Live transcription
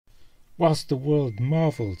Whilst the world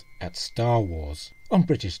marvelled at Star Wars, on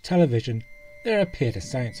British television there appeared a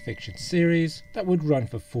science fiction series that would run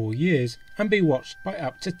for 4 years and be watched by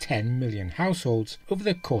up to 10 million households over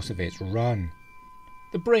the course of its run.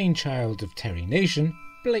 The brainchild of Terry Nation,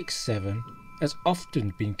 Blake 7 has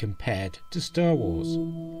often been compared to Star Wars.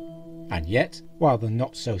 And yet, while the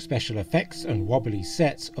not-so-special effects and wobbly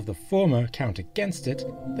sets of the former count against it,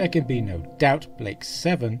 there can be no doubt Blake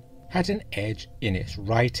 7 had an edge in its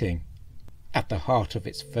writing. At the heart of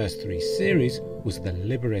its first 3 series was the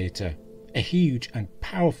Liberator, a huge and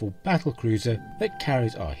powerful battlecruiser that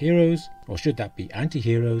carries our heroes, or should that be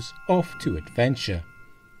anti-heroes, off to adventure.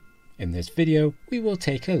 In this video, we will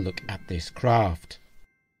take a look at this craft.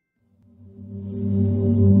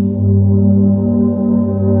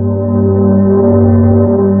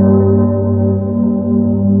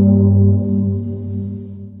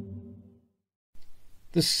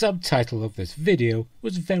 The subtitle of this video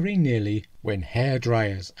was very nearly "When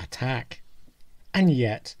Hairdryers Attack." And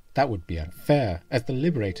yet, that would be unfair, as the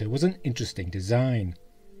Liberator was an interesting design.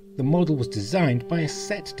 The model was designed by a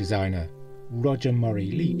set designer, Roger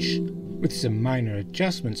Murray Leach, with some minor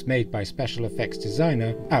adjustments made by special effects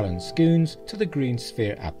designer Alan Scoones to the green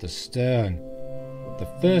sphere at the stern. The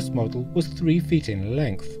first model was 3 feet in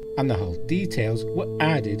length, and the hull details were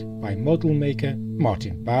added by model maker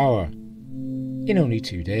Martin Bauer in only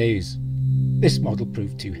 2 days. This model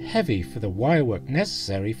proved too heavy for the wirework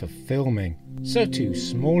necessary for filming, so 2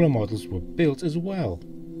 smaller models were built as well.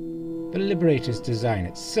 The Liberator's design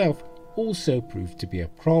itself also proved to be a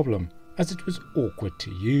problem, as it was awkward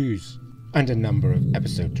to use, and a number of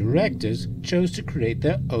episode directors chose to create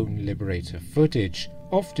their own Liberator footage,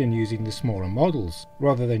 often using the smaller models,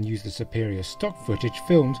 rather than use the superior stock footage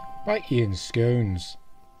filmed by Ian Scoones.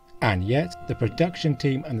 And yet, the production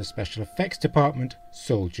team and the special effects department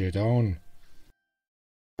soldiered on.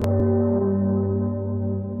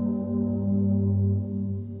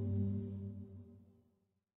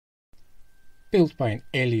 Built by an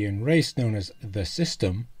alien race known as the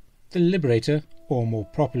System, the Liberator, or more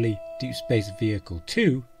properly Deep Space Vehicle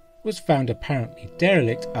 2, was found apparently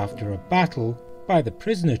derelict after a battle by the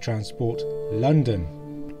prisoner transport London.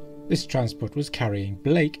 This transport was carrying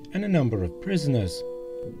Blake and a number of prisoners.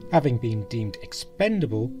 Having been deemed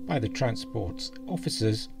expendable by the transport's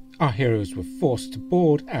officers, our heroes were forced to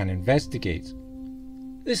board and investigate.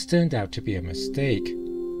 This turned out to be a mistake.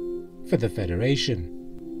 For the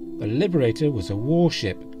Federation, the Liberator was a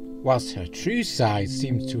warship, whilst her true size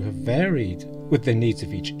seems to have varied with the needs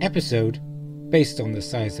of each episode. Based on the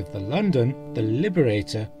size of the London, the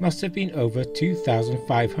Liberator must have been over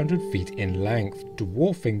 2,500 feet in length,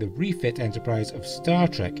 dwarfing the refit Enterprise of Star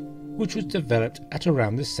Trek, which was developed at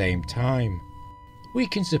around the same time. We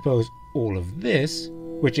can suppose all of this,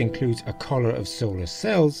 which includes a collar of solar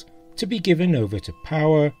cells, to be given over to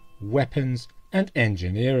power, weapons and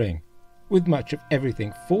engineering, with much of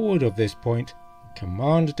everything forward of this point,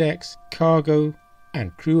 command decks, cargo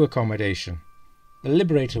and crew accommodation. The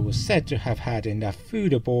Liberator was said to have had enough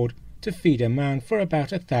food aboard to feed a man for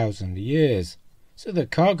about 1,000 years, so the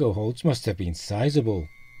cargo holds must have been sizable.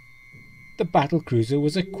 The battlecruiser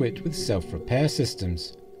was equipped with self-repair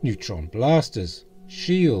systems, neutron blasters,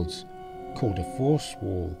 shields, called a force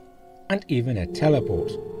wall, and even a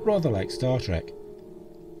teleport, rather like Star Trek.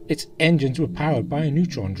 Its engines were powered by a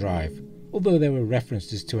neutron drive, although there were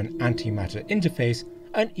references to an antimatter interface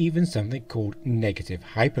and even something called negative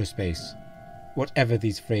hyperspace. Whatever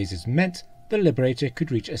these phrases meant, the Liberator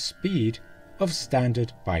could reach a speed of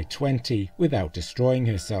standard by 20 without destroying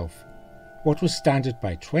herself. What was standard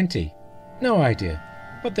by 20? No idea,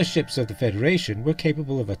 but the ships of the Federation were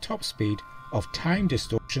capable of a top speed of time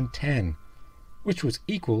distortion 10, which was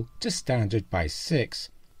equal to standard by 6,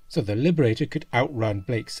 so the Liberator could outrun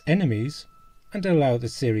Blake's enemies and allow the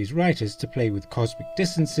series writers to play with cosmic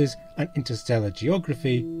distances and interstellar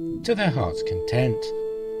geography to their heart's content.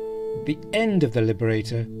 The end of the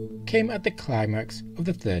Liberator came at the climax of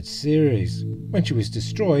the 3rd series, when she was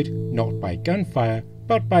destroyed not by gunfire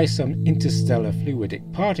but by some interstellar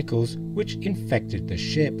fluidic particles which infected the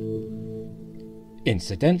ship.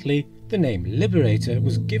 Incidentally, the name Liberator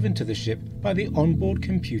was given to the ship by the onboard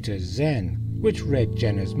computer Zen, which read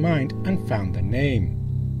Jenna's mind and found the name.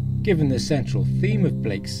 Given the central theme of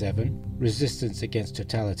Blake 7, resistance against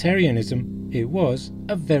totalitarianism, it was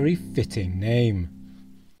a very fitting name.